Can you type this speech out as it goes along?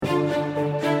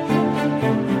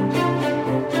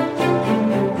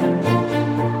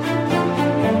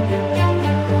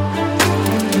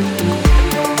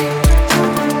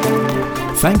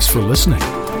Thanks for listening.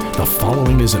 The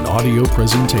following is an audio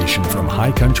presentation from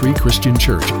High Country Christian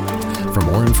Church. For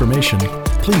more information,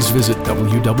 please visit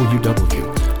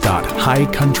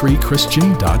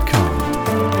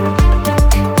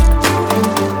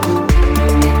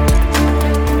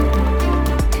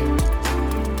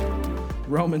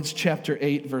Romans chapter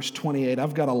 8, verse 28.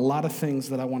 I've got a lot of things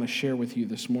that I want to share with you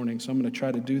this morning, so I'm going to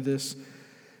try to do this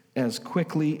as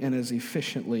quickly and as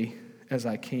efficiently as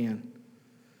I can.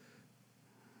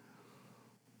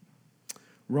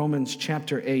 Romans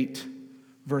chapter 8,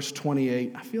 verse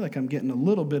 28. I feel like I'm getting a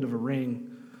little bit of a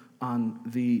ring on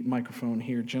the microphone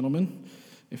here, gentlemen.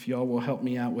 If y'all will help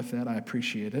me out with that, I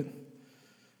appreciate it.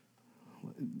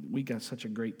 We got such a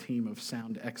great team of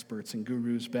sound experts and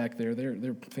gurus back there.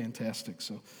 They're fantastic.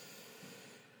 So,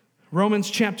 Romans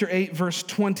chapter 8, verse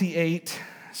 28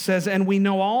 says, "And we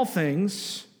know all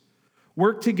things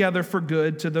work together for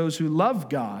good to those who love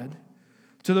God,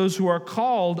 to those who are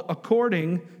called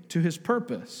according to his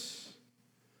purpose.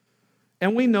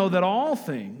 And we know that all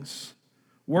things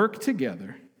work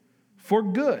together for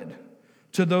good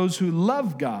to those who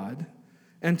love God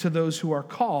and to those who are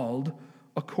called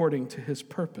according to his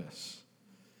purpose."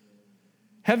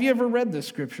 Have you ever read this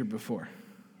scripture before?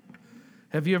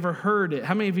 Have you ever heard it?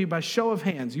 How many of you, by show of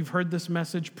hands, you've heard this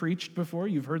message preached before?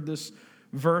 You've heard this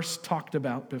verse talked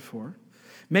about before?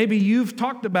 Maybe you've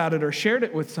talked about it or shared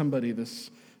it with somebody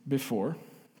this before.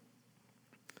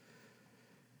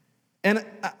 And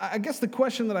I guess the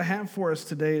question that I have for us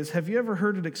today is, have you ever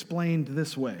heard it explained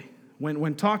this way?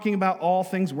 When talking about all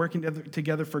things working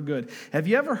together for good, have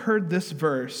you ever heard this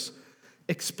verse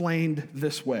explained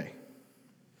this way?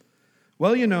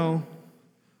 Well, you know,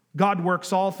 God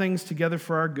works all things together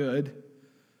for our good.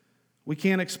 We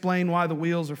can't explain why the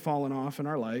wheels are falling off in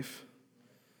our life,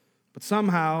 but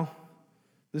somehow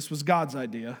this was God's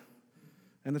idea,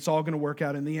 and it's all going to work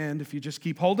out in the end if you just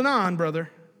keep holding on,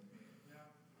 brother.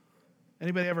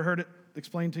 Anybody ever heard it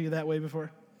explained to you that way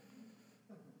before?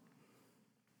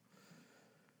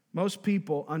 Most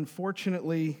people,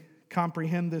 unfortunately,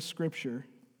 comprehend this scripture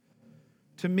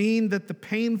to mean that the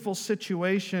painful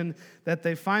situation that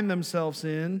they find themselves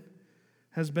in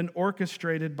has been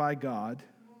orchestrated by God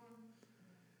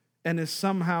and is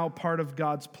somehow part of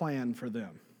God's plan for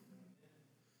them.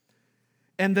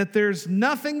 And that there's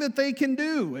nothing that they can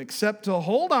do except to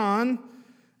hold on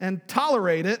and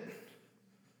tolerate it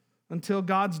until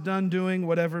God's done doing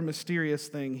whatever mysterious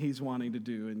thing he's wanting to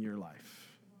do in your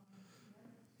life.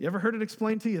 You ever heard it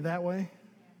explained to you that way?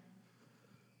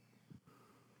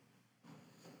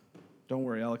 Don't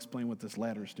worry, I'll explain what this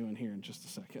ladder's doing here in just a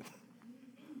second.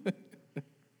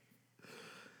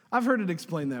 I've heard it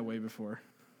explained that way before.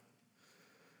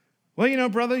 Well, you know,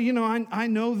 brother, you know, I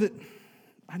know that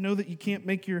you can't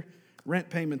make your rent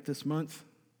payment this month.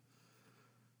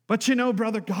 But you know,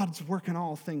 brother, God's working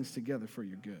all things together for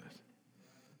your good.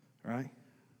 Right?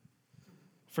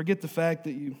 Forget the fact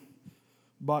that you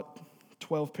bought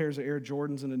 12 pairs of Air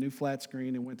Jordans and a new flat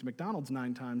screen and went to McDonald's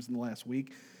 9 times in the last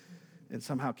week and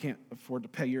somehow can't afford to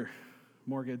pay your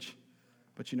mortgage.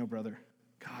 But you know, brother,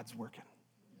 God's working.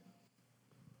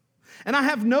 And I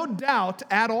have no doubt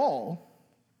at all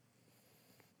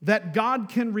that God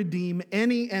can redeem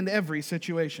any and every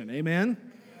situation. Amen?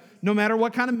 No matter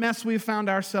what kind of mess we've found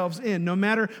ourselves in, no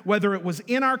matter whether it was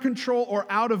in our control or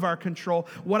out of our control,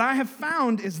 what I have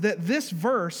found is that this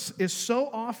verse is so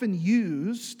often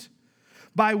used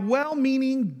by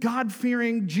well-meaning,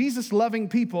 God-fearing, Jesus-loving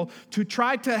people to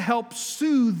try to help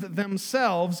soothe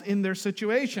themselves in their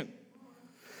situation.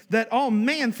 That, oh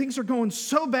man, things are going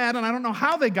so bad and I don't know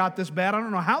how they got this bad. I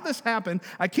don't know how this happened.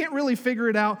 I can't really figure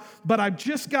it out, but I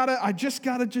just gotta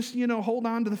hold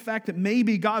on to the fact that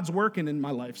maybe God's working in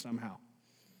my life somehow.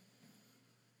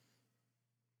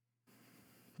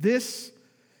 This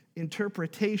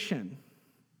interpretation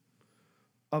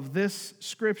of this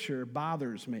scripture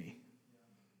bothers me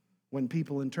when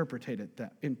people interpret it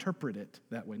that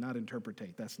way. Not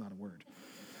interpretate, that's not a word.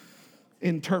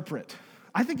 Interpret.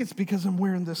 I think it's because I'm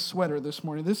wearing this sweater this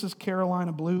morning. This is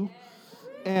Carolina blue,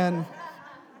 and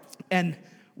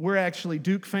we're actually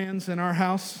Duke fans in our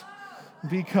house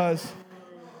because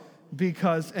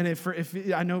and if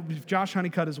I know if Josh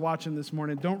Honeycutt is watching this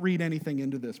morning, don't read anything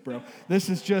into this, bro. This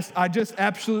is I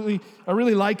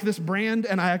really like this brand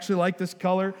and I actually like this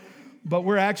color, but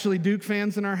we're actually Duke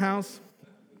fans in our house,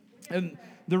 and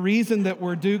the reason that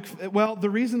we're Duke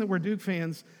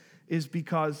fans is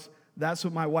because that's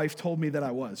what my wife told me that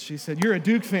I was. She said, "You're a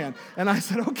Duke fan." And I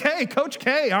said, "Okay, Coach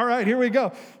K. All right, here we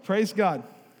go. Praise God."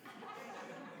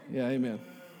 Yeah, amen.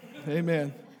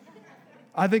 Amen.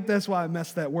 I think that's why I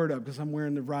messed that word up, because I'm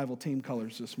wearing the rival team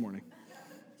colors this morning.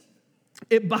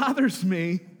 It bothers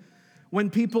me when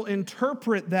people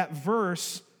interpret that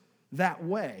verse that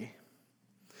way.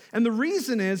 And the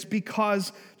reason is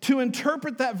because to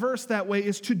interpret that verse that way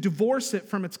is to divorce it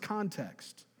from its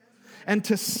context and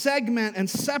to segment and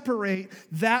separate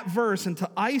that verse and to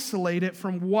isolate it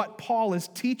from what Paul is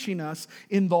teaching us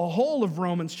in the whole of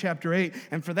Romans chapter 8,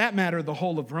 and for that matter, the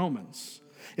whole of Romans.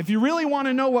 If you really want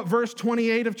to know what verse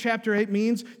 28 of chapter 8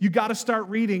 means, you got to start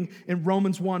reading in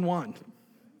Romans 1:1.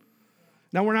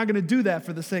 Now, we're not going to do that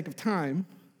for the sake of time,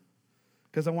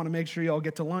 because I want to make sure you all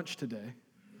get to lunch today.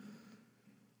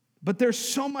 But there's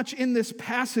so much in this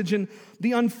passage, and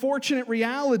the unfortunate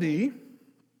reality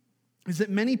is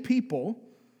that many people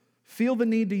feel the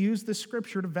need to use this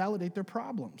scripture to validate their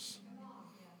problems.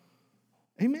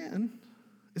 Amen.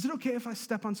 Is it okay if I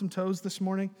step on some toes this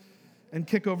morning and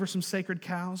kick over some sacred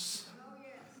cows?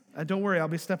 Don't worry, I'll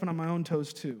be stepping on my own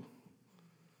toes too.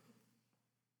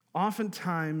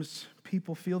 Oftentimes,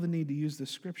 people feel the need to use this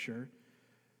scripture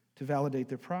to validate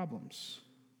their problems.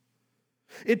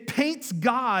 It paints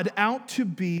God out to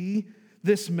be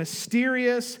this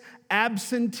mysterious,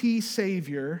 absentee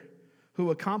Savior who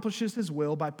accomplishes his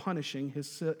will by punishing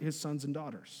his sons and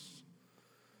daughters.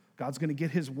 God's going to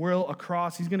get his will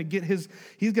across. He's going to get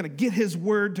his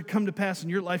word to come to pass in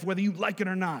your life, whether you like it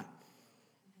or not.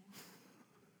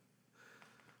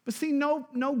 But see,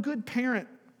 no good parent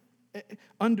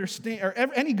understands, or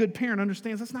any good parent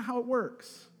understands that's not how it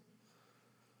works.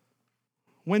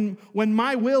 When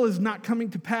my will is not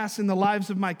coming to pass in the lives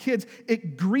of my kids,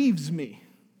 it grieves me.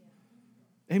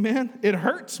 Amen? It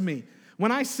hurts me.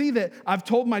 When I see that I've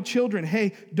told my children,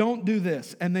 hey, don't do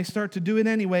this, and they start to do it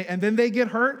anyway, and then they get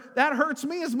hurt, that hurts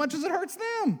me as much as it hurts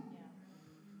them.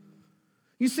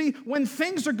 You see, when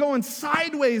things are going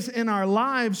sideways in our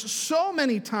lives, so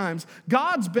many times,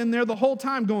 God's been there the whole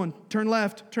time going, turn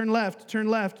left, turn left, turn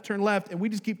left, turn left, and we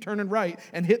just keep turning right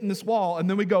and hitting this wall, and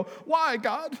then we go, why,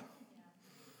 God?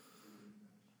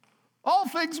 All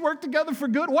things work together for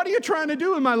good. What are you trying to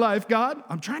do in my life, God?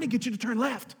 I'm trying to get you to turn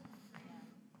left.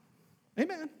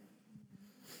 Amen.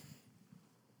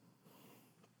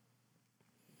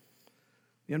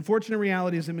 The unfortunate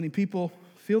reality is that many people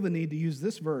feel the need to use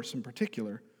this verse in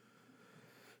particular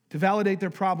to validate their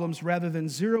problems rather than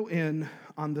zero in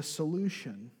on the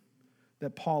solution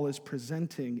that Paul is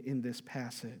presenting in this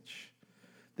passage.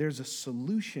 There's a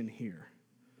solution here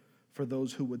for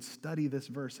those who would study this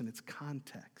verse in its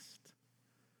context.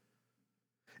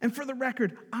 And for the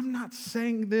record, I'm not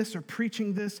saying this or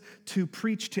preaching this to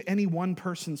preach to any one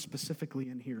person specifically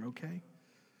in here, okay?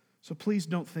 So please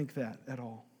don't think that at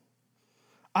all.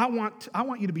 I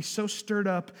want you to be so stirred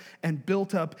up and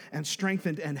built up and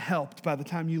strengthened and helped by the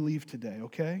time you leave today,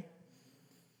 okay?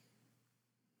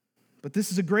 But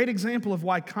this is a great example of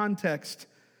why context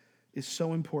is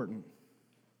so important.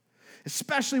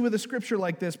 Especially with a scripture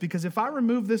like this, because if I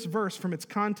remove this verse from its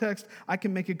context, I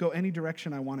can make it go any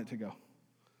direction I want it to go.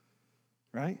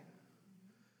 Right?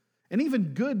 And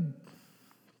even good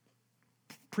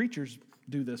preachers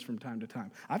do this from time to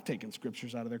time. I've taken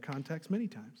scriptures out of their context many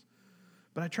times,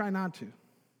 but I try not to.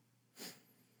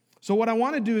 So what I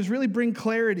want to do is really bring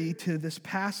clarity to this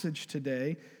passage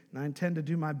today, and I intend to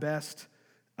do my best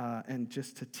and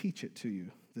just to teach it to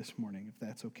you this morning, if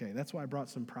that's okay. That's why I brought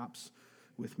some props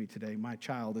with me today. My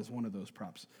child is one of those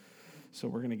props. So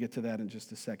we're going to get to that in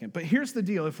just a second. But here's the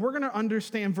deal. If we're going to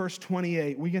understand verse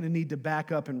 28, we're going to need to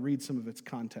back up and read some of its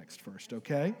context first,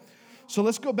 okay? So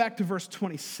let's go back to verse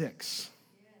 26.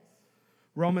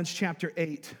 Romans chapter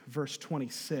 8, verse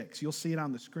 26. You'll see it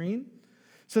on the screen.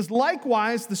 It says,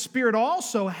 likewise, the Spirit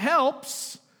also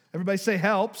helps, everybody say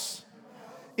helps,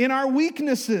 in our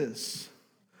weaknesses.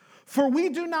 For we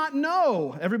do not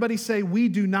know. Everybody say, we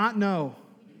do not know.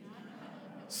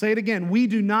 Say it again, we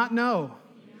do not know.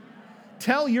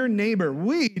 Tell your neighbor,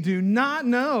 we do not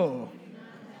know.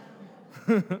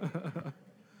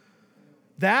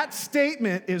 That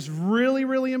statement is really,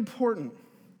 really important.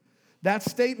 That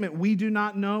statement, we do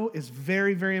not know, is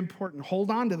very, very important.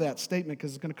 Hold on to that statement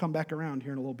because it's going to come back around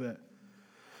here in a little bit.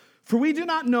 For we do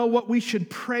not know what we should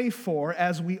pray for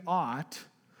as we ought,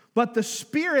 but the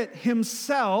Spirit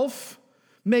himself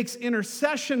makes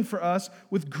intercession for us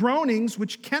with groanings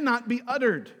which cannot be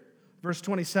uttered. Verse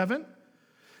 27.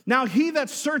 Now he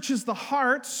that searches the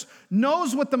hearts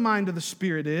knows what the mind of the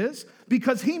Spirit is,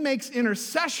 because he makes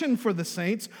intercession for the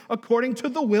saints according to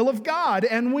the will of God.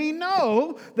 And we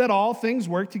know that all things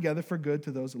work together for good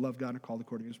to those that love God and are called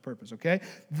according to his purpose, okay?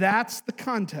 That's the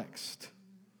context.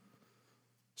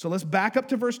 So let's back up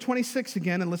to verse 26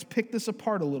 again, and let's pick this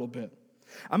apart a little bit.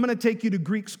 I'm going to take you to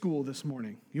Greek school this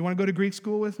morning. You want to go to Greek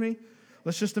school with me?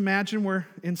 Let's just imagine we're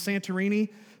in Santorini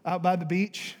out by the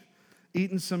beach.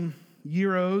 eating some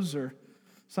gyros or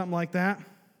something like that.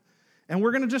 And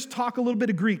we're going to just talk a little bit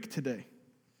of Greek today.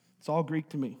 It's all Greek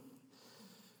to me.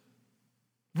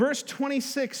 Verse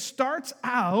 26 starts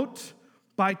out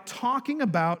by talking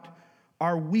about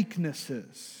our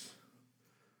weaknesses.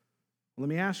 Let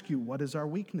me ask you, what is our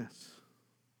weakness?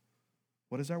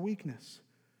 What is our weakness?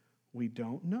 We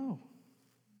don't know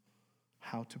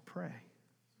how to pray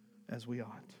as we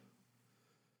ought.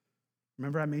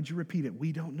 Remember, I made you repeat it.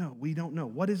 We don't know. We don't know.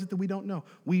 What is it that we don't know?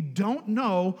 We don't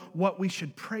know what we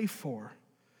should pray for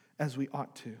as we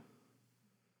ought to.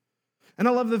 And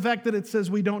I love the fact that it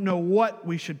says we don't know what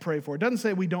we should pray for. It doesn't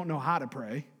say we don't know how to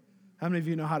pray. How many of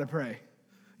you know how to pray?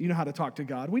 You know how to talk to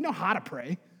God. We know how to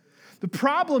pray. The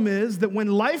problem is that when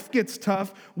life gets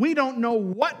tough, we don't know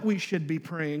what we should be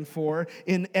praying for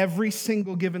in every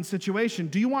single given situation.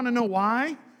 Do you want to know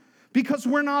why? Because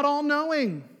we're not all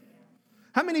knowing.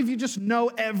 How many of you just know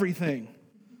everything?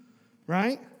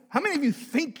 Right? How many of you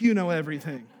think you know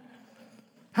everything?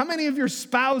 How many of your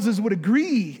spouses would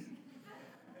agree?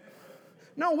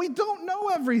 No, we don't know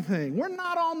everything. We're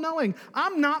not all knowing.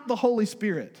 I'm not the Holy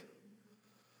Spirit,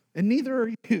 and neither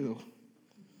are you.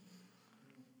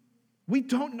 We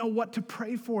don't know what to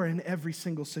pray for in every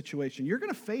single situation. You're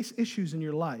going to face issues in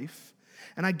your life,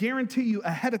 and I guarantee you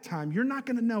ahead of time, you're not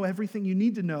going to know everything you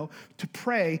need to know to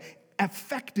pray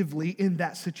effectively in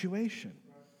that situation.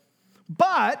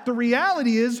 But the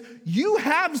reality is, you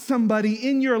have somebody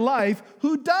in your life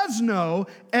who does know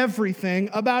everything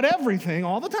about everything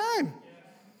all the time.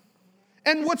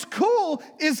 And what's cool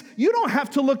is you don't have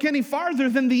to look any farther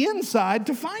than the inside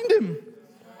to find him.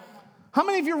 How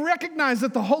many of you recognize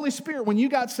that the Holy Spirit, when you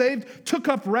got saved, took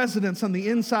up residence on the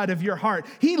inside of your heart?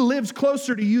 He lives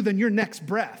closer to you than your next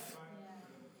breath.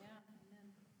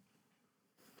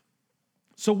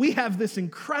 So we have this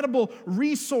incredible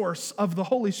resource of the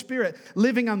Holy Spirit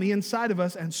living on the inside of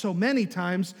us, and so many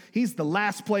times, he's the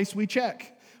last place we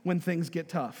check when things get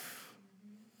tough.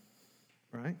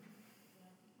 Right?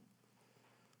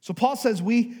 So Paul says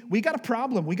we got a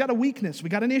problem, we got a weakness, we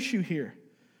got an issue here.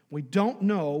 We don't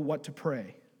know what to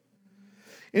pray.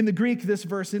 In the Greek, this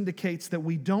verse indicates that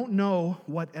we don't know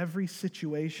what every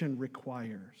situation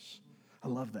requires. I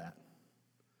love that.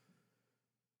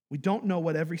 We don't know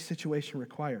what every situation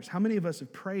requires. How many of us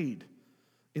have prayed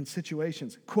in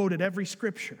situations, quoted every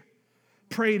scripture,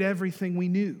 prayed everything we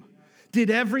knew, did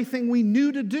everything we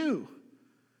knew to do,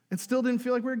 and still didn't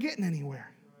feel like we were getting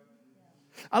anywhere?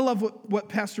 I love what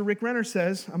Pastor Rick Renner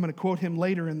says. I'm going to quote him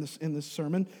later in this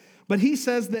sermon. But he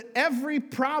says that every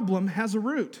problem has a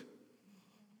root.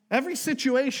 Every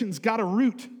situation's got a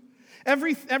root.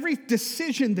 Every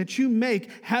decision that you make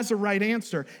has a right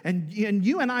answer. And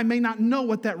you and I may not know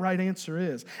what that right answer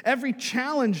is. Every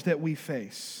challenge that we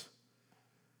face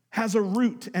has a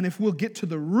root. And if we'll get to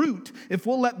the root, if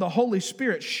we'll let the Holy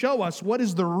Spirit show us what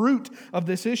is the root of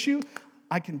this issue,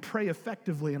 I can pray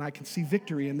effectively and I can see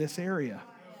victory in this area.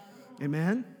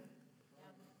 Amen?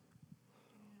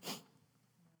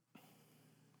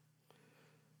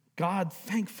 God,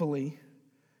 thankfully,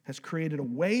 has created a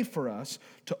way for us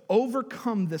to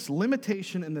overcome this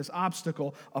limitation and this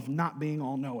obstacle of not being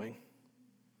all-knowing.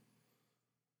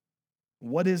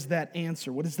 What is that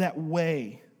answer? What is that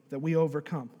way that we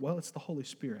overcome? Well, it's the Holy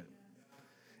Spirit.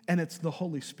 And it's the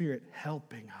Holy Spirit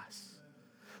helping us.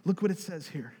 Look what it says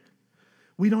here.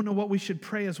 We don't know what we should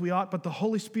pray as we ought, but the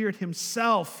Holy Spirit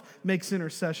himself makes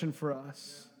intercession for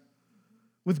us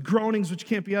with groanings which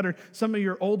can't be uttered. Some of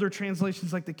your older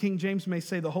translations, like the King James, may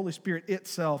say the Holy Spirit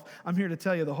itself. I'm here to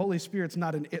tell you, the Holy Spirit's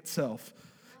not an itself.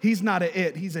 He's not a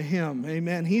it, he's a him,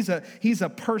 amen? He's a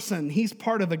person. He's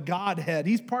part of the Godhead.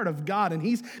 He's part of God, and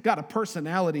he's got a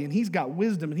personality, and he's got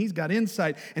wisdom, and he's got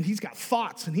insight, and he's got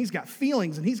thoughts, and he's got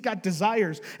feelings, and he's got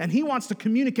desires, and he wants to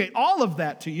communicate all of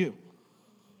that to you.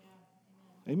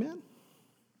 Amen?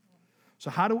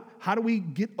 So how do we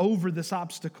get over this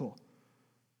obstacle?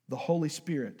 The Holy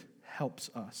Spirit helps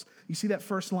us. You see that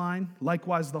first line?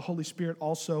 Likewise, the Holy Spirit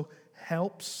also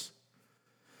helps.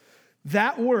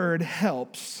 That word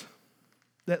helps,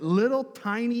 that little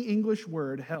tiny English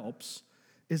word helps,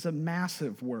 is a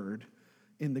massive word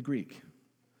in the Greek.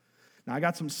 Now, I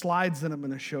got some slides that I'm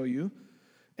going to show you.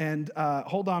 And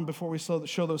hold on before we show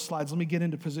those slides. Let me get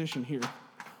into position here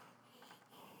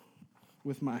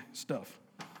with my stuff.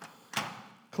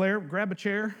 Claire, grab a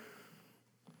chair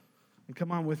and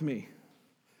come on with me.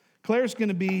 Claire's going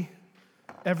to be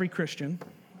every Christian,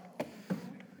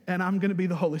 and I'm going to be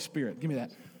the Holy Spirit. Give me that.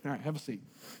 All right, have a seat.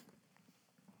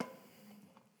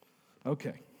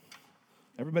 Okay.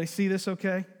 Everybody see this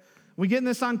okay? We getting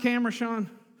this on camera, Sean?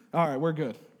 All right, we're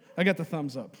good. I got the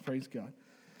thumbs up. Praise God.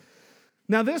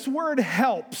 Now, this word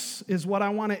helps is what I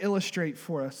want to illustrate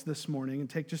for us this morning and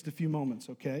take just a few moments,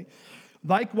 okay?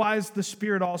 Likewise, the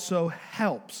Spirit also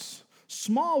helps.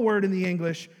 Small word in the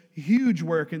English, huge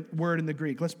word in the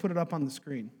Greek. Let's put it up on the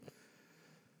screen.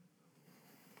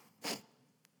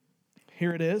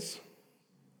 Here it is.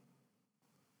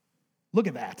 Look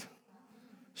at that.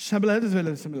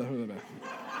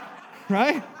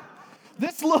 Right?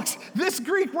 This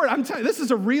Greek word, I'm telling you, this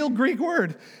is a real Greek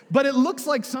word, but it looks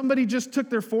like somebody just took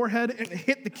their forehead and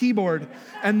hit the keyboard,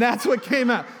 and that's what came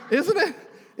out. Isn't it?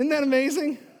 Isn't that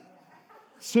amazing?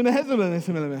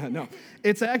 No,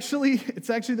 it's actually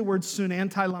the word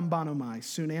sunantilambanomai,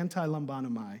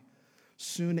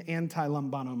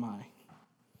 sunantilambanomai,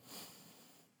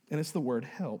 and it's the word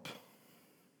help.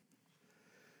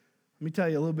 Let me tell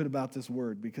you a little bit about this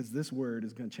word, because this word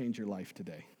is going to change your life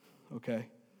today, okay?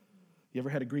 You ever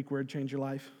had a Greek word change your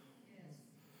life? Yes.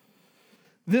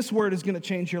 This word is going to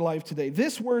change your life today.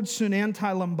 This word,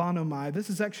 sunantilambanomai,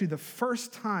 this is actually the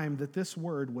first time that this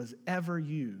word was ever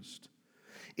used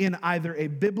in either a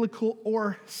biblical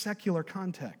or secular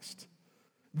context.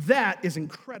 That is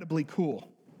incredibly cool,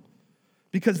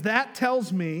 because that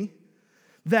tells me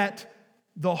that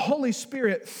the Holy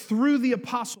Spirit, through the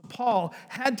Apostle Paul,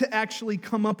 had to actually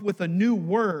come up with a new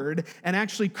word and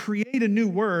actually create a new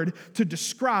word to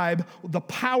describe the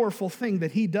powerful thing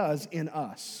that he does in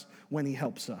us when he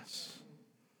helps us.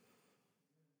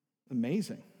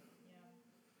 Amazing.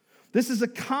 This is a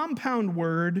compound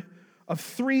word of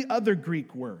 3 other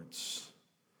Greek words.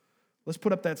 Let's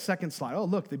put up that second slide. Oh,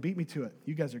 look, they beat me to it.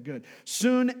 You guys are good.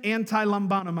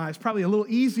 Sunantilambanomai is probably a little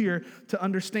easier to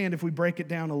understand if we break it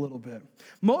down a little bit.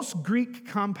 Most Greek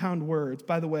compound words,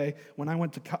 by the way, when I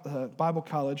went to Bible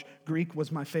college, Greek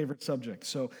was my favorite subject.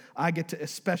 So I get to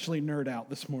especially nerd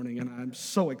out this morning, and I'm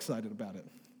so excited about it.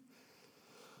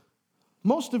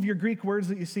 Most of your Greek words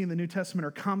that you see in the New Testament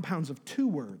are compounds of 2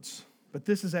 words, but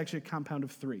this is actually a compound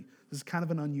of 3. This is kind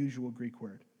of an unusual Greek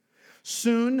word.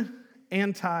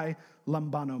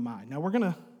 Sunantilambanomai. Now, we're going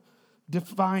to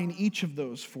define each of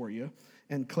those for you,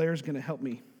 and Claire's going to help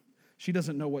me. She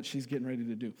doesn't know what she's getting ready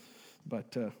to do,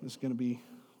 but it's going to be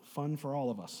fun for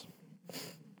all of us.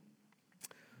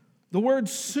 The word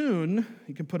soon,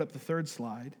 you can put up the third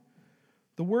slide.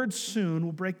 The word soon,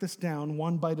 we'll break this down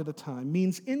one bite at a time,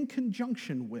 means in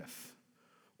conjunction with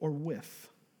or with.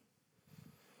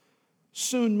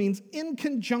 Soon means in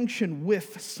conjunction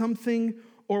with something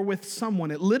or with someone.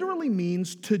 It literally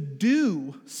means to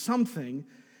do something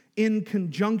in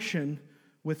conjunction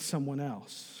with someone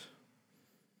else.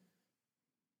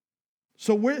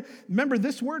 So remember,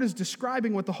 this word is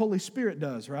describing what the Holy Spirit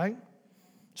does, right?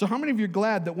 So how many of you are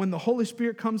glad that when the Holy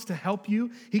Spirit comes to help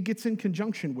you, he gets in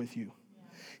conjunction with you?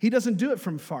 He doesn't do it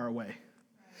from far away.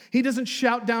 He doesn't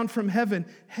shout down from heaven,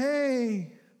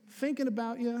 hey, thinking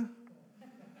about you.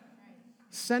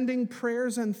 Sending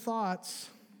prayers and thoughts.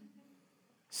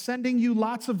 Sending you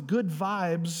lots of good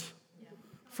vibes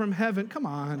from heaven. Come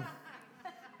on.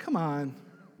 Come on.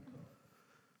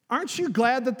 Aren't you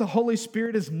glad that the Holy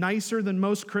Spirit is nicer than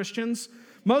most Christians?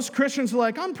 Most Christians are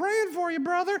like, I'm praying for you,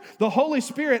 brother. The Holy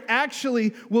Spirit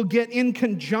actually will get in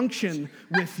conjunction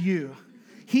with you.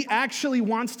 He actually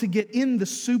wants to get in the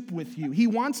soup with you. He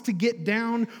wants to get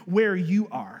down where you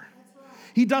are.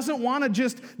 He doesn't want to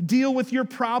just deal with your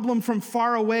problem from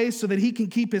far away so that he can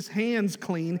keep his hands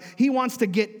clean. He wants to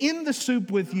get in the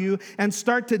soup with you and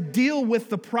start to deal with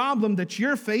the problem that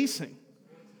you're facing.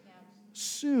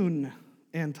 Soon,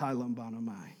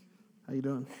 antilambanomai. How you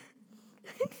doing?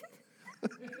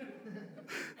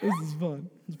 This is fun.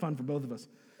 It's fun for both of us.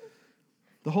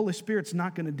 The Holy Spirit's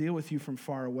not going to deal with you from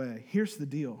far away. Here's the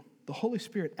deal. The Holy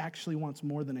Spirit actually wants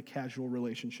more than a casual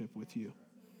relationship with you.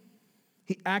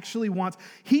 He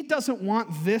doesn't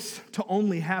want this to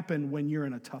only happen when you're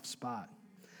in a tough spot.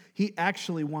 He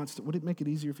actually wants to. Would it make it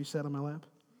easier if you sat on my lap?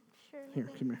 Sure. Here,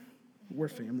 come here. We're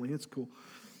family. It's cool.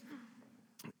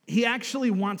 He actually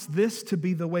wants this to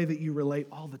be the way that you relate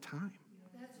all the time.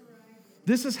 That's right.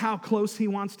 This is how close he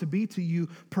wants to be to you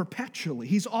perpetually.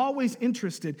 He's always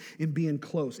interested in being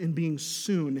close, in being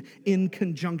soon, in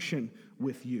conjunction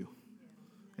with you.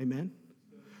 Amen?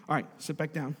 All right, sit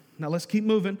back down. Now let's keep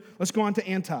moving. Let's go on to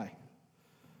anti.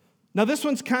 Now this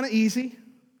one's kind of easy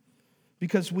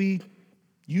because we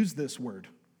use this word,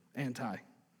 anti,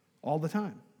 all the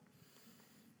time.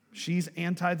 She's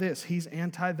anti this, he's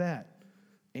anti that,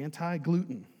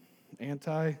 anti-gluten,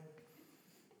 anti-normal,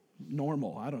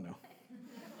 I don't know.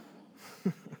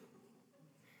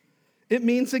 It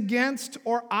means against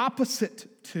or opposite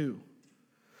to.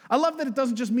 I love that it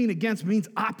doesn't just mean against, it means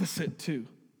opposite to.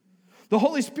 The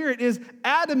Holy Spirit is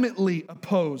adamantly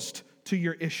opposed to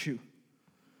your issue.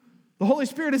 The Holy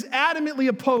Spirit is adamantly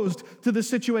opposed to the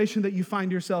situation that you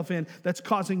find yourself in that's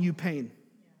causing you pain.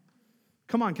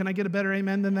 Come on, can I get a better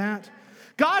amen than that?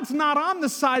 God's not on the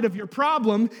side of your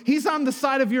problem. He's on the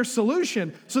side of your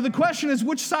solution. So the question is,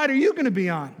 which side are you going to be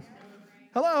on?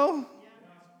 Hello?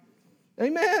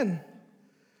 Amen.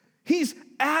 He's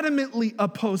adamantly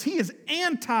opposed. He is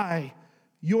anti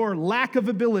your lack of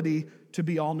ability to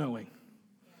be all-knowing.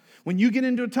 When you get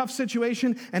into a tough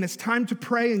situation and it's time to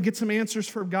pray and get some answers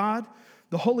from God,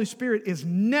 the Holy Spirit is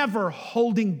never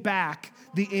holding back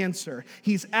the answer.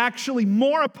 He's actually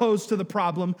more opposed to the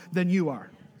problem than you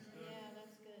are. Yeah,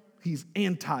 that's good. He's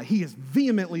anti. He is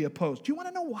vehemently opposed. Do you want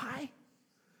to know why?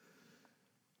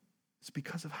 It's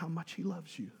because of how much he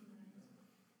loves you.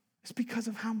 It's because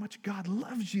of how much God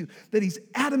loves you that he's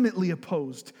adamantly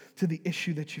opposed to the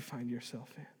issue that you find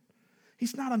yourself in.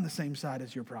 He's not on the same side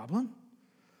as your problem.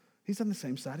 He's on the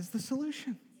same side as the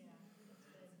solution.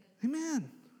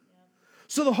 Amen.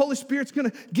 So the Holy Spirit's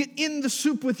going to get in the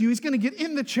soup with you. He's going to get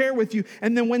in the chair with you.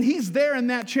 And then when he's there in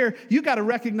that chair, you got to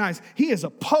recognize he is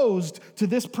opposed to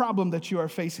this problem that you are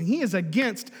facing. He is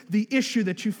against the issue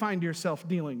that you find yourself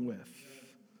dealing with.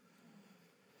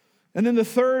 And then the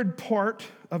third part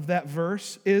of that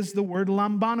verse is the word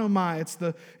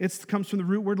lambanomai. It comes from the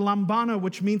root word lambano,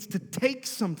 which means to take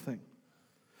something.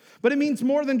 But it means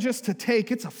more than just to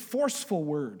take. It's a forceful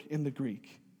word in the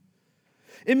Greek.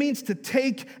 It means to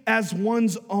take as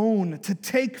one's own, to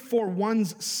take for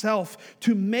one's self,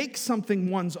 to make something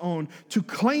one's own, to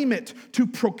claim it, to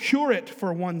procure it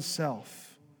for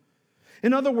oneself.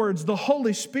 In other words, the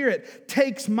Holy Spirit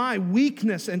takes my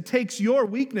weakness and takes your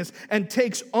weakness and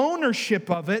takes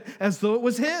ownership of it as though it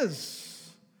was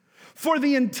his, for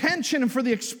the intention and for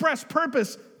the express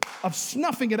purpose of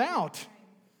snuffing it out.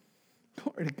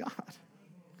 Glory to God.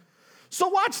 So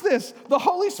watch this. The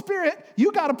Holy Spirit,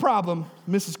 you got a problem,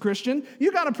 Mrs. Christian.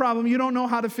 You got a problem. You don't know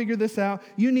how to figure this out.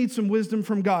 You need some wisdom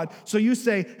from God. So you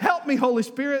say, help me, Holy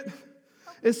Spirit.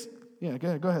 Go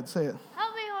ahead, say it.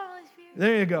 Help me, Holy Spirit.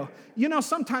 There you go. You know,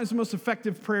 sometimes the most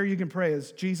effective prayer you can pray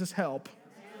is, Jesus, help.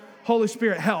 Holy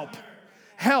Spirit, help.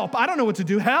 Help. I don't know what to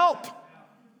do. Help.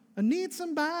 I need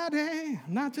somebody,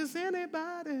 not just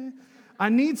anybody. I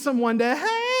need someone to help.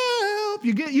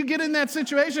 You get in that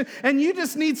situation and you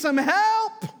just need some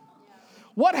help.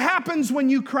 What happens when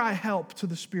you cry help to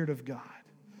the Spirit of God?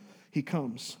 He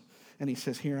comes and he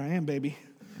says, here I am, baby.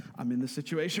 I'm in the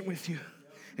situation with you.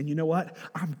 And you know what?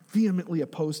 I'm vehemently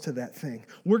opposed to that thing.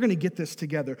 We're going to get this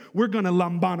together. We're going to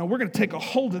lambano. We're going to take a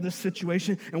hold of this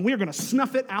situation and we're going to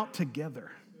snuff it out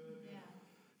together.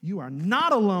 You are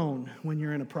not alone when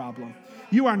you're in a problem.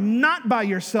 You are not by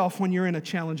yourself when you're in a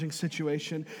challenging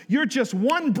situation. You're just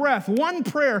one breath, one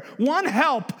prayer, one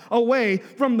help away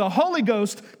from the Holy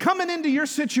Ghost coming into your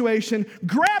situation,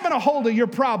 grabbing a hold of your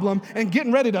problem, and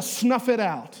getting ready to snuff it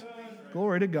out.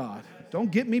 Glory to God. Don't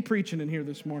get me preaching in here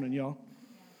this morning, y'all.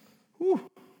 Whew.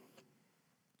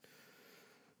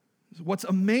 What's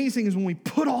amazing is when we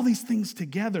put all these things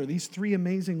together, these three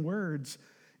amazing words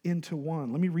into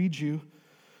one. Let me read you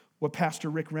what Pastor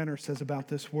Rick Renner says about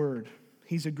this word.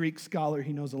 He's a Greek scholar.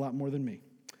 He knows a lot more than me.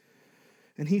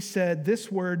 And he said,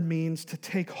 this word means to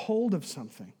take hold of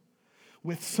something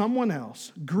with someone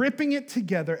else, gripping it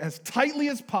together as tightly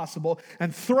as possible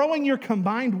and throwing your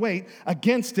combined weight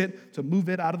against it to move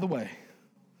it out of the way.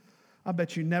 I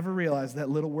bet you never realized that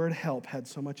little word help had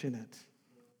so much in it.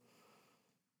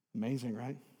 Amazing,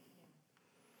 right?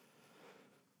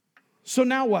 So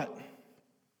now what?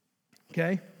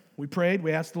 Okay, we prayed,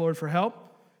 we asked the Lord for help.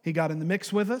 He got in the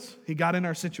mix with us. He got in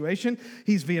our situation.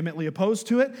 He's vehemently opposed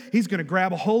to it. He's going to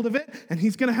grab a hold of it, and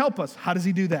he's going to help us. How does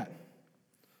he do that?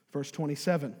 Verse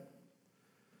 27.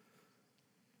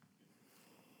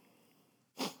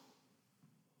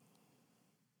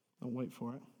 Don't wait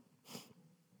for it.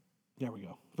 There we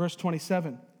go. Verse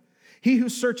 27. He who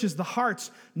searches the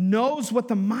hearts knows what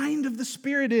the mind of the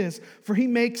Spirit is, for he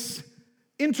makes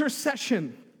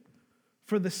intercession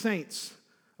for the saints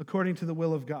according to the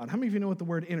will of God. How many of you know what the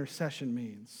word intercession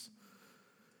means?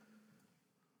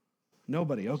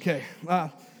 Nobody, okay.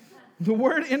 The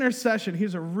word intercession,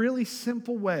 here's a really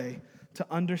simple way to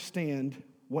understand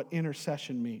what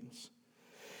intercession means.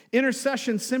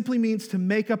 Intercession simply means to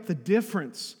make up the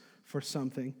difference for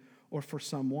something or for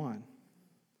someone.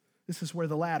 This is where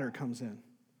the latter comes in.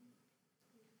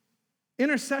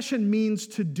 Intercession means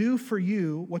to do for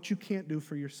you what you can't do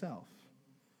for yourself.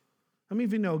 How many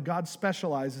of you know God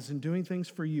specializes in doing things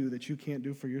for you that you can't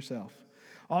do for yourself?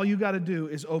 All you got to do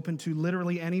is open to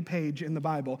literally any page in the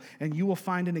Bible, and you will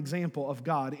find an example of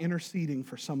God interceding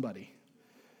for somebody.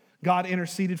 God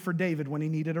interceded for David when he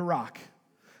needed a rock.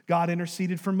 God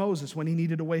interceded for Moses when he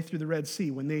needed a way through the Red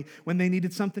Sea. When they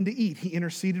needed something to eat, he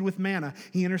interceded with manna.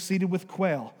 He interceded with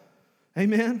quail.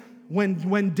 Amen?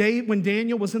 When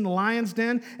Daniel was in the lion's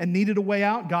den and needed a way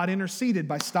out, God interceded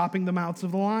by stopping the mouths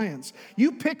of the lions.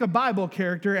 You pick a Bible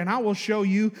character and I will show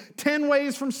you 10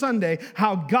 ways from Sunday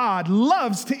how God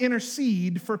loves to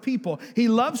intercede for people. He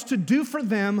loves to do for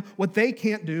them what they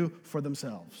can't do for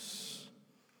themselves.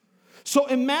 So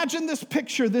imagine this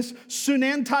picture, this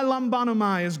sunantai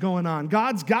lambanomai is going on.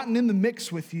 God's gotten in the mix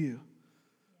with you.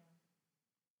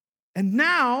 And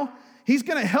now he's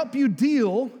going to help you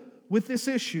deal with this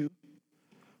issue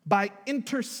by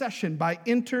intercession, by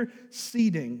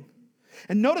interceding.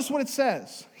 And notice what it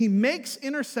says. He makes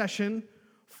intercession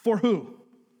for who?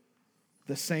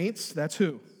 The saints, that's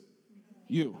who?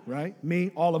 You, right?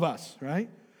 Me, all of us, right?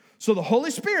 So the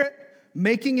Holy Spirit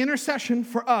making intercession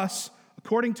for us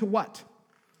according to what?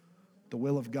 The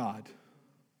will of God.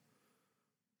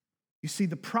 You see,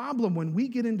 the problem when we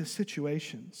get into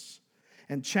situations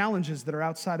and challenges that are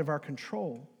outside of our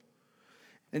control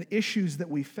and issues that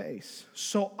we face,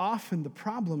 so often the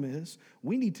problem is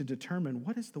we need to determine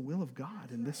what is the will of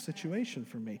God in this situation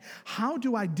for me. How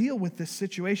do I deal with this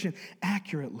situation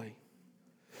accurately?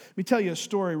 Let me tell you a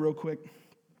story real quick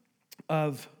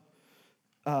of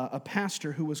a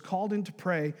pastor who was called in to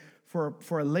pray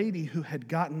for a lady who had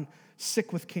gotten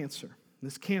sick with cancer.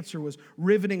 This cancer was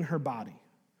riveting her body.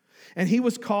 And he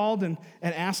was called and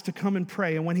asked to come and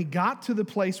pray. And when he got to the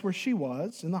place where she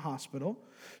was in the hospital,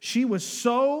 she was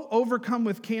so overcome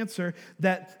with cancer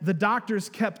that the doctors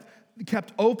kept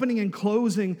opening and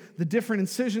closing the different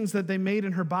incisions that they made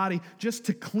in her body just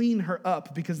to clean her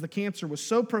up because the cancer was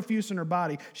so profuse in her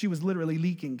body, she was literally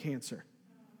leaking cancer.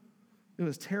 It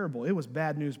was terrible. It was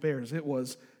bad news bears. It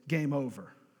was game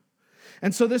over.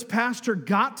 And so this pastor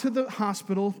got to the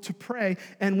hospital to pray,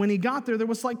 and when he got there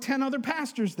was like 10 other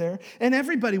pastors there, and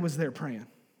everybody was there praying.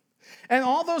 And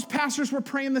all those pastors were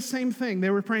praying the same thing. They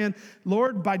were praying,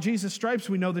 Lord, by Jesus' stripes,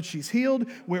 we know that she's healed.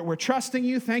 We're trusting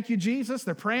you. Thank you, Jesus.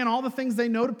 They're praying all the things they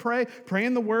know to pray,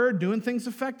 praying the word, doing things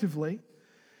effectively.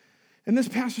 And this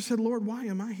pastor said, Lord, why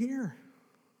am I here?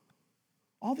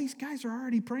 All these guys are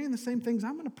already praying the same things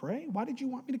I'm going to pray. Why did you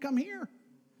want me to come here?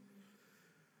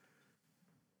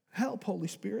 Help, Holy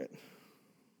Spirit.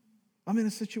 I'm in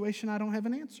a situation I don't have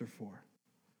an answer for.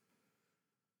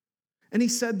 And he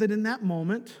said that in that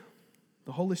moment,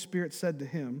 the Holy Spirit said to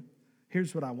him,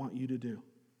 here's what I want you to do.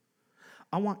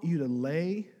 I want you to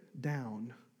lay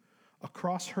down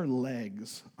across her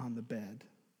legs on the bed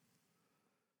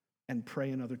and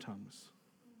pray in other tongues.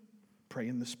 Pray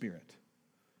in the Spirit.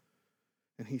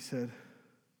 And he said,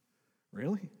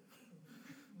 really?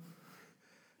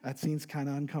 That seems kind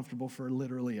of uncomfortable for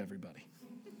literally everybody.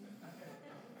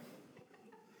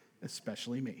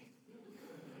 Especially me.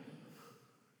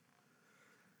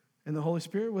 And the Holy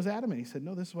Spirit was adamant. He said,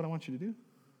 no, this is what I want you to do.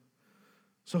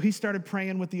 So he started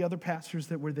praying with the other pastors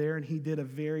that were there, and he did a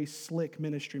very slick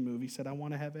ministry move. He said, I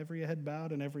want to have every head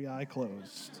bowed and every eye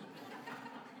closed.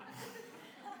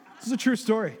 This is a true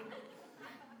story.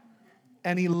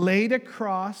 And he laid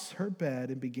across her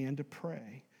bed and began to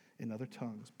pray in other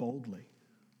tongues, boldly.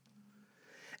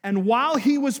 And while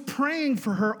he was praying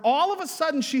for her, all of a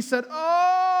sudden she said,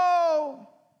 oh,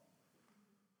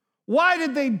 why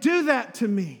did they do that to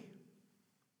me?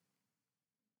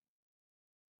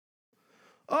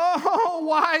 Oh,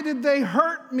 why did they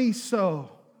hurt me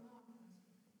so?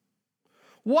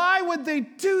 Why would they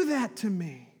do that to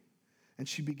me? And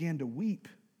she began to weep.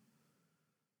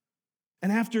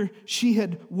 And after she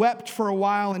had wept for a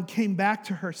while and came back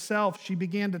to herself, she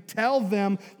began to tell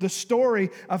them the story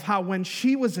of how when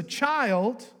she was a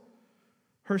child,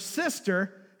 her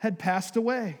sister had passed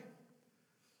away.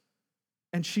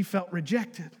 And she felt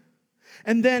rejected.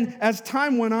 And then as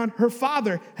time went on, her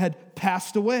father had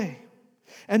passed away.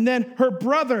 And then her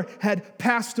brother had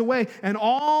passed away. And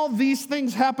all these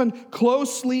things happened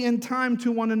closely in time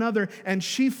to one another. And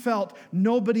she felt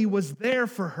nobody was there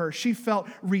for her. She felt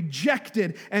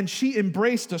rejected. And she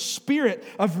embraced a spirit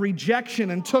of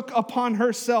rejection and took upon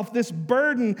herself this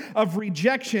burden of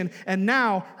rejection. And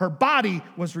now her body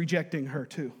was rejecting her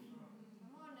too.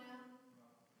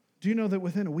 Do you know that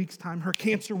within a week's time, her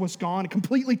cancer was gone,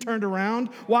 completely turned around?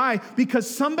 Why? Because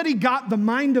somebody got the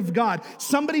mind of God.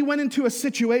 Somebody went into a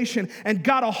situation and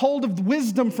got a hold of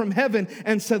wisdom from heaven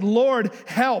and said, Lord,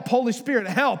 help. Holy Spirit,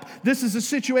 help. This is a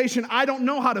situation I don't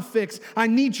know how to fix. I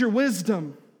need your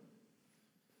wisdom.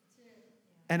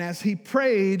 And as he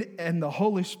prayed, and the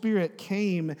Holy Spirit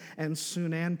came, and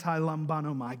sunantai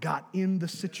lambanomai got in the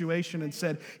situation and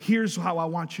said, here's how I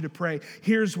want you to pray.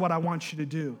 Here's what I want you to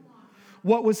do.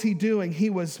 What was he doing?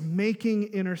 He was making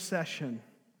intercession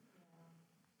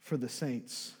for the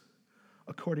saints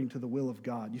according to the will of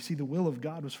God. You see, the will of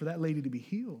God was for that lady to be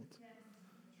healed.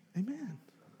 Amen.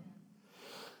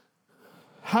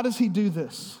 How does he do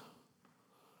this?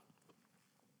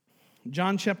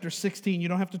 John chapter 16, you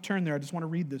don't have to turn there. I just want to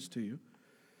read this to you.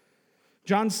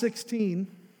 John 16,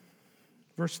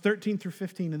 verse 13 through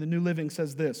 15 in the New Living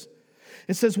says this.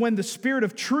 It says, when the Spirit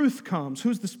of truth comes,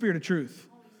 who's the Spirit of truth?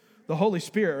 The Holy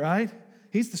Spirit, right?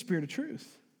 He's the Spirit of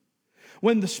truth.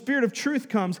 When the Spirit of truth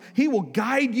comes, he will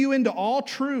guide you into all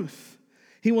truth.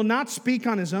 He will not speak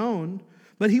on his own,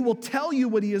 but he will tell you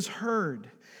what he has heard.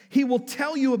 He will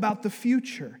tell you about the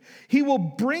future. He will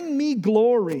bring me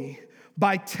glory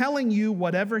by telling you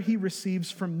whatever he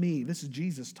receives from me. This is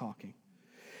Jesus talking.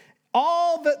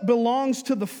 All that belongs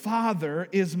to the Father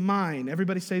is mine.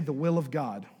 Everybody say the will of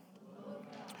God.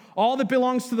 All that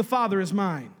belongs to the Father is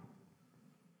mine.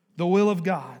 The will of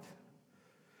God.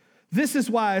 This is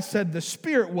why I said the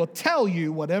Spirit will tell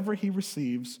you whatever he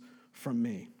receives from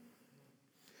me.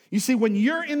 You see, when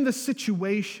you're in the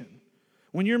situation,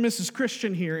 when you're Mrs.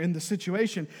 Christian here in the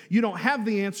situation, you don't have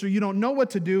the answer, you don't know what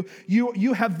to do,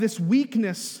 you have this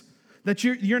weakness that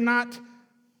you're not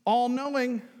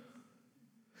all-knowing.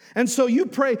 And so you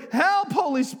pray, help,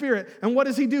 Holy Spirit. And what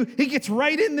does he do? He gets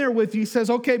right in there with you. He says,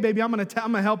 okay, baby, I'm going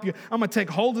to help you. I'm going to take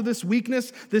hold of this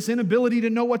weakness, this inability to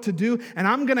know what to do, and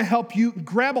I'm going to help you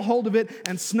grab a hold of it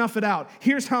and snuff it out.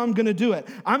 Here's how I'm going to do it.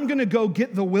 I'm going to go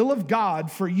get the will of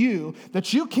God for you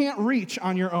that you can't reach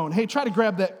on your own. Hey, try to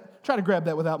grab that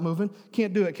without moving.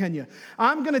 Can't do it, can you?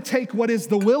 I'm going to take what is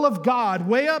the will of God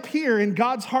way up here in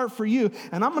God's heart for you,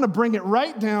 and I'm going to bring it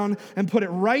right down and put it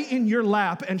right in your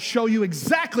lap and show you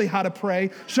exactly how to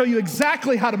pray, show you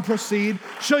exactly how to proceed,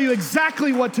 show you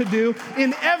exactly what to do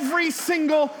in every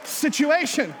single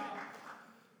situation.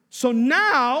 So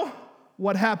now,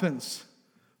 what happens?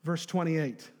 Verse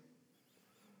 28.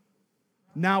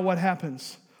 Now what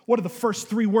happens? What are the first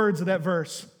three words of that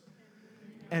verse?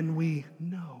 And we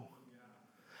know.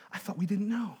 I thought we didn't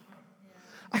know.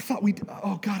 I thought we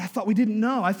didn't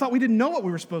know. I thought we didn't know what we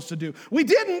were supposed to do. We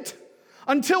didn't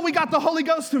until we got the Holy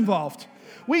Ghost involved.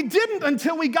 We didn't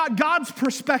until we got God's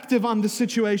perspective on the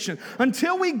situation.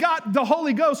 Until we got the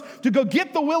Holy Ghost to go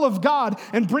get the will of God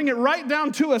and bring it right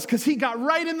down to us because he got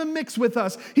right in the mix with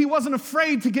us. He wasn't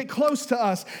afraid to get close to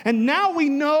us. And now we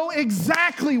know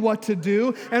exactly what to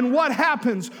do and what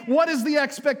happens. What is the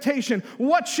expectation?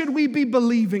 What should we be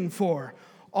believing for?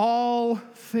 All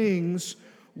things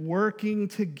working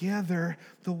together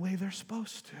the way they're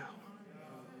supposed to.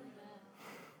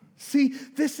 See,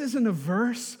 this isn't a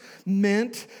verse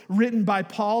written by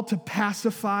Paul to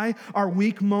pacify our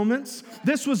weak moments.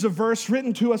 This was a verse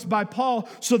written to us by Paul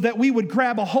so that we would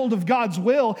grab a hold of God's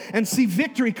will and see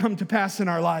victory come to pass in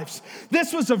our lives.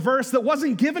 This was a verse that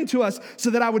wasn't given to us so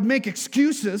that I would make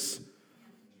excuses.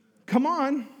 Come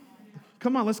on,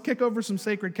 let's kick over some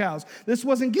sacred cows. This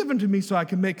wasn't given to me so I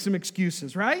could make some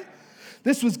excuses, right?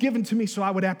 This was given to me so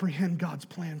I would apprehend God's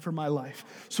plan for my life.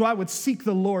 So I would seek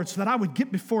the Lord, so that I would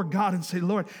get before God and say,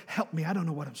 Lord, help me. I don't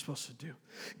know what I'm supposed to do.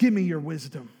 Give me your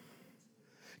wisdom.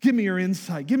 Give me your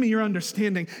insight. Give me your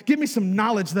understanding. Give me some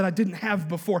knowledge that I didn't have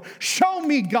before. Show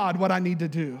me, God, what I need to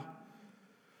do.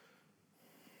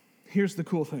 Here's the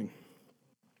cool thing.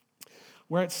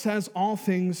 Where it says all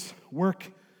things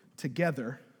work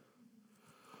together,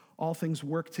 all things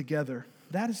work together,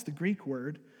 that is the Greek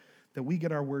word that we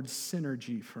get our word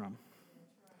synergy from.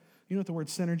 You know what the word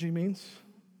synergy means?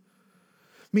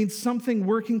 It means something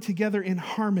working together in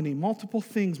harmony, multiple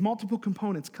things, multiple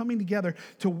components coming together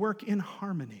to work in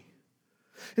harmony.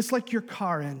 It's like your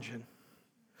car engine.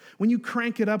 When you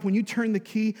crank it up, when you turn the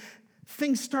key,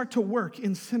 things start to work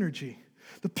in synergy.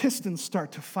 The pistons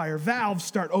start to fire, valves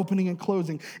start opening and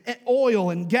closing, oil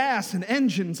and gas and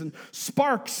engines and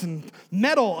sparks and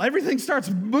metal, everything starts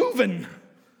moving.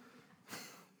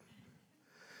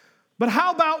 But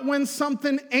how about when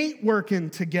something ain't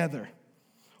working together?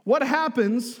 What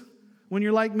happens when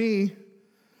you're like me,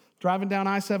 driving down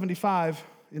I-75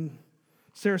 in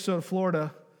Sarasota,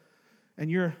 Florida, and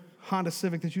your Honda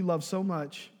Civic that you love so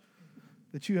much,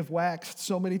 that you have waxed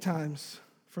so many times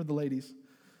for the ladies?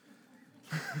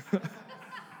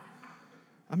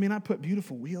 I mean, I put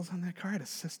beautiful wheels on that car. I had a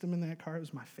system in that car. It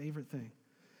was my favorite thing.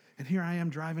 And here I am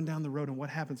driving down the road, and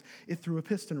what happens? It threw a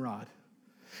piston rod.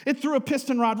 It threw a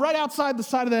piston rod right outside the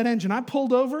side of that engine. I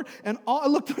pulled over, and I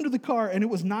looked under the car, and it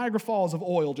was Niagara Falls of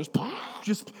oil. Just,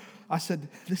 I said,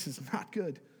 this is not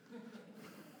good.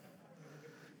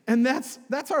 And that's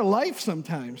our life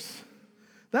sometimes.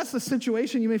 That's the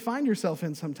situation you may find yourself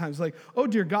in sometimes. Like, oh,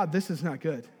 dear God, this is not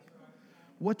good.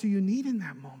 What do you need in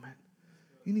that moment?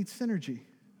 You need synergy.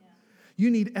 You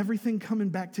need everything coming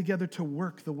back together to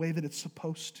work the way that it's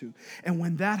supposed to. And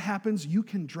when that happens, you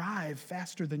can drive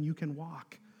faster than you can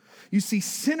walk. You see,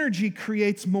 synergy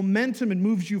creates momentum and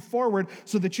moves you forward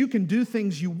so that you can do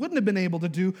things you wouldn't have been able to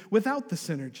do without the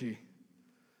synergy.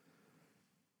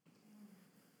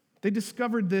 They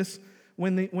discovered this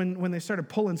when they started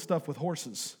pulling stuff with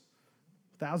horses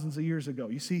thousands of years ago.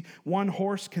 You see, one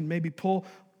horse can maybe pull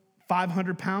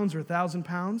 500 pounds or 1,000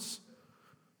 pounds.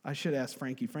 I should ask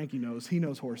Frankie. Frankie knows. He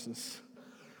knows horses.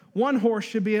 One horse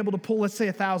should be able to pull, let's say,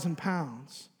 1,000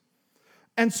 pounds.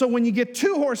 And so when you get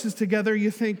two horses together,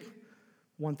 you think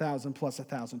 1,000 plus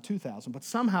 1,000, 2,000. But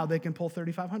somehow they can pull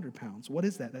 3,500 pounds. What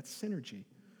is that? That's synergy.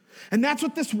 And that's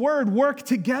what this word, work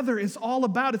together, is all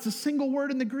about. It's a single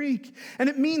word in the Greek. And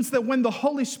it means that when the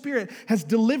Holy Spirit has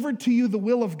delivered to you the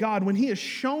will of God, when He has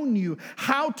shown you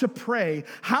how to pray,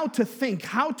 how to think,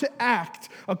 how to act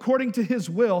according to His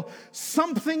will,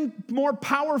 something more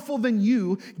powerful than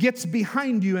you gets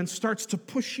behind you and starts to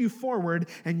push you forward,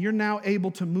 and you're now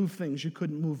able to move things you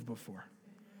couldn't move before.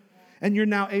 And you're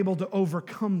now able to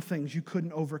overcome things you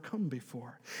couldn't overcome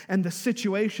before. And the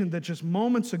situation that just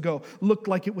moments ago looked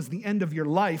like it was the end of your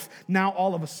life, now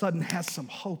all of a sudden has some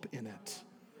hope in it.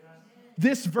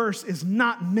 This verse is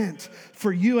not meant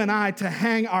for you and I to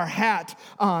hang our hat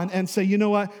on and say, you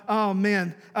know what, oh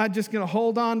man, I'm just going to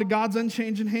hold on to God's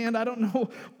unchanging hand. I don't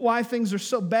know why things are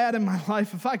so bad in my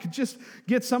life. If I could just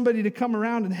get somebody to come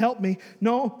around and help me.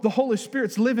 No, the Holy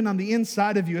Spirit's living on the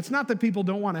inside of you. It's not that people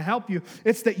don't want to help you.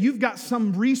 It's that you've got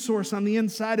some resource on the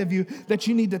inside of you that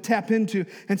you need to tap into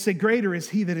and say, greater is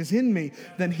He that is in me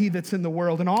than he that's in the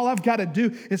world. And all I've got to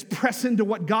do is press into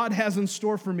what God has in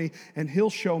store for me, and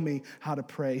He'll show me how to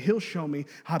pray. He'll show me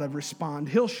how to respond.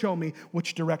 He'll show me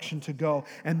which direction to go.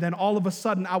 And then all of a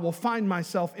sudden, I will find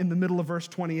myself in the middle of verse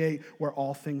 28 where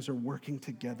all things are working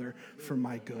together for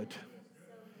my good.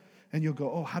 And you'll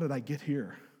go, oh, how did I get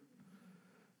here?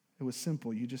 It was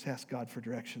simple. You just asked God for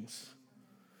directions.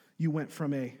 You went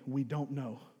from a we don't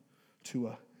know to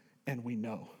a and we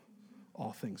know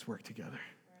all things work together.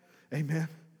 Amen.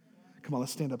 Come on,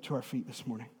 let's stand up to our feet this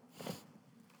morning.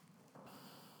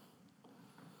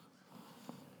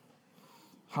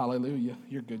 Hallelujah.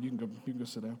 You're good. You can go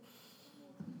sit down.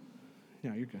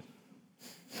 Yeah, you're good.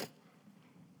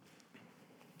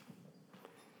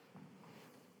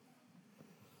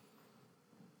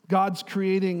 God's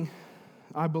creating,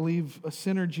 I believe, a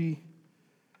synergy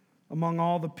among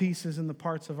all the pieces and the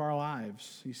parts of our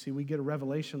lives. You see, we get a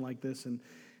revelation like this, and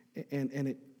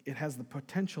it has the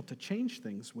potential to change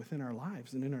things within our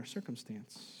lives and in our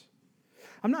circumstance.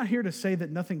 I'm not here to say that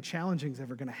nothing challenging is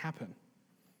ever going to happen.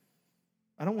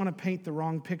 I don't want to paint the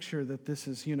wrong picture that this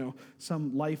is,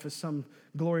 some life is some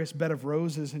glorious bed of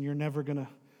roses and you're never going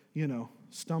to,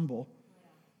 stumble.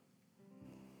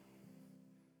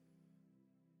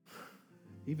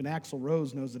 Even Axl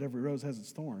Rose knows that every rose has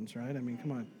its thorns, right? I mean,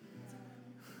 come on.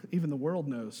 Even the world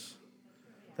knows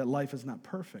that life is not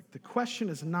perfect. The question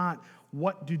is not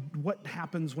what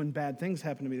happens when bad things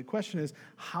happen to me. The question is,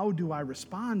 how do I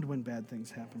respond when bad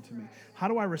things happen to me? How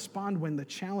do I respond when the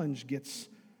challenge gets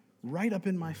right up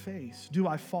in my face? Do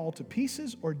I fall to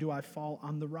pieces or do I fall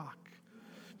on the rock?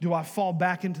 Do I fall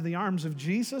back into the arms of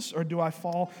Jesus or do I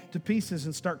fall to pieces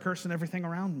and start cursing everything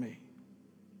around me?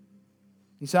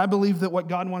 You see, I believe that what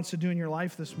God wants to do in your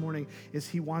life this morning is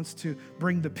He wants to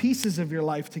bring the pieces of your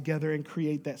life together and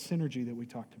create that synergy that we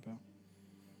talked about.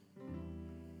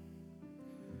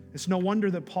 It's no wonder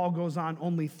that Paul goes on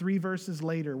only 3 verses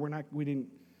later. We didn't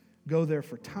go there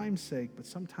for time's sake, but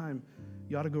sometime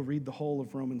you ought to go read the whole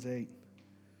of Romans 8.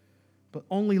 But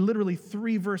only literally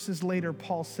 3 verses later,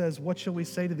 Paul says, what shall we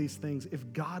say to these things?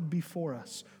 If God be for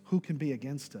us, who can be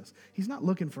against us? He's not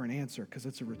looking for an answer because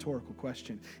it's a rhetorical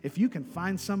question. If you can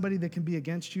find somebody that can be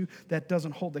against you, that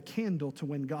doesn't hold a candle to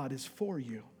when God is for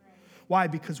you. Why?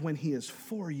 Because when He is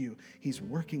for you, He's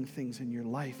working things in your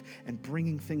life and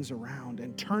bringing things around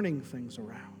and turning things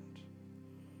around.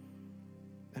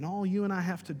 And all you and I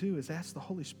have to do is ask the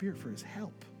Holy Spirit for His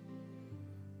help.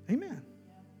 Amen.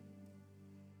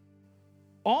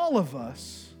 All of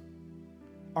us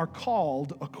are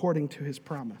called according to His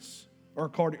promise, or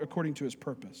according to His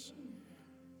purpose.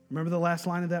 Remember the last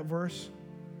line of that verse?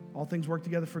 All things work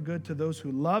together for good to those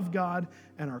who love God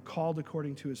and are called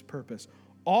according to His purpose.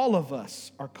 All of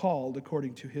us are called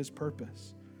according to His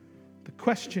purpose. The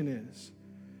question is,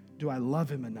 do I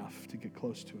love Him enough to get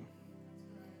close to Him?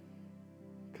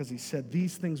 Because He said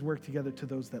these things work together to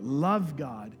those that love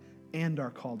God and are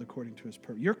called according to His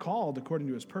purpose. You're called according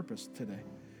to His purpose today.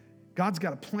 God's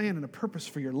got a plan and a purpose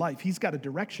for your life. He's got a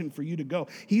direction for you to go.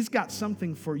 He's got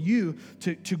something for you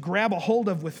to grab a hold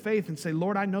of with faith and say,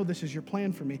 Lord, I know this is your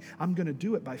plan for me. I'm going to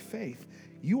do it by faith.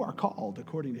 You are called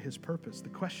according to his purpose. The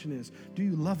question is, do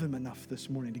you love him enough this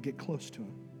morning to get close to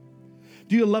him?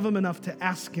 Do you love him enough to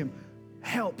ask him,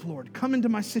 help, Lord, come into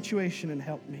my situation and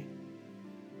help me?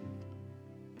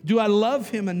 Do I love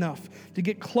him enough to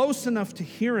get close enough to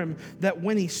hear him that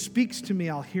when he speaks to me,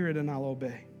 I'll hear it and I'll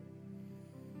obey?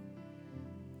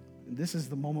 And this is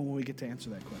the moment when we get to answer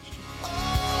that question.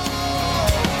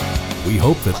 We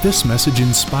hope that this message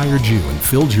inspired you and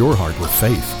filled your heart with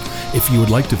faith. If you would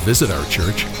like to visit our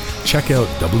church, check out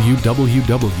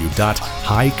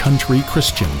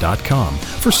www.highcountrychristian.com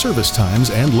for service times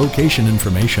and location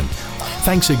information.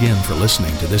 Thanks again for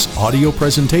listening to this audio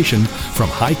presentation from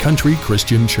High Country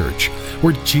Christian Church,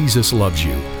 where Jesus loves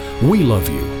you, we love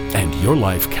you, and your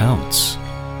life counts.